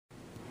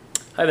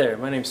Hi there,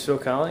 my name is Phil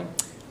Colling.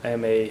 I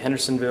am a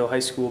Hendersonville High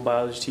School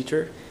biology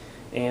teacher,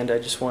 and I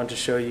just wanted to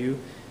show you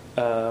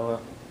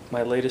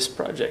my latest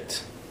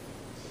project.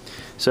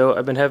 So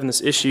I've been having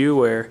this issue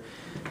where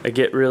I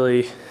get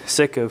really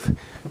sick of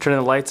turning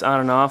the lights on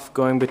and off,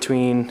 going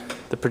between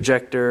the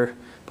projector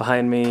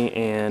behind me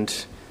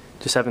and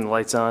just having the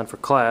lights on for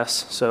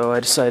class. So I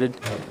decided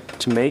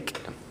to make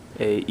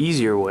a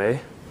easier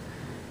way,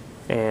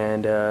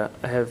 and I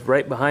have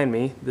right behind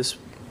me this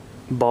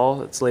ball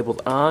that's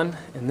labeled on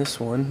and this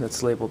one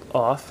that's labeled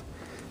off.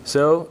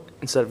 So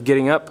instead of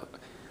getting up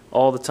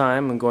all the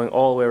time and going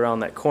all the way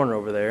around that corner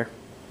over there,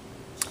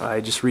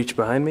 I just reach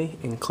behind me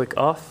and click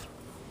off,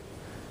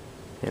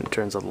 and it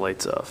turns all the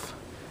lights off.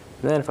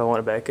 And then if I want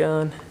it back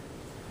on,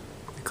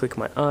 I click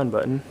my on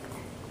button,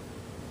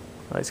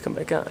 lights come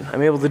back on.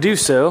 I'm able to do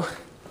so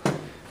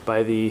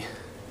by the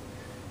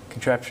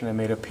contraption I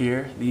made up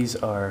here. These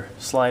are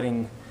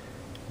sliding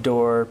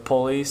door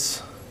pulleys,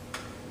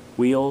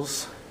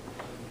 wheels,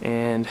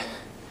 and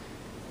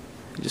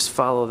just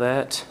follow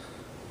that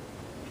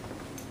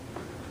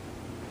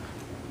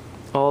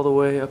all the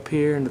way up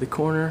here into the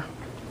corner,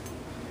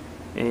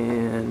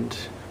 and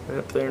right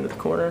up there into the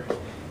corner,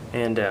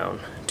 and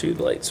down to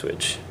the light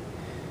switch.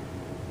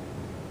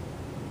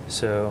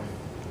 So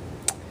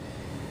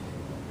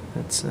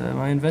that's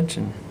my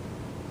invention.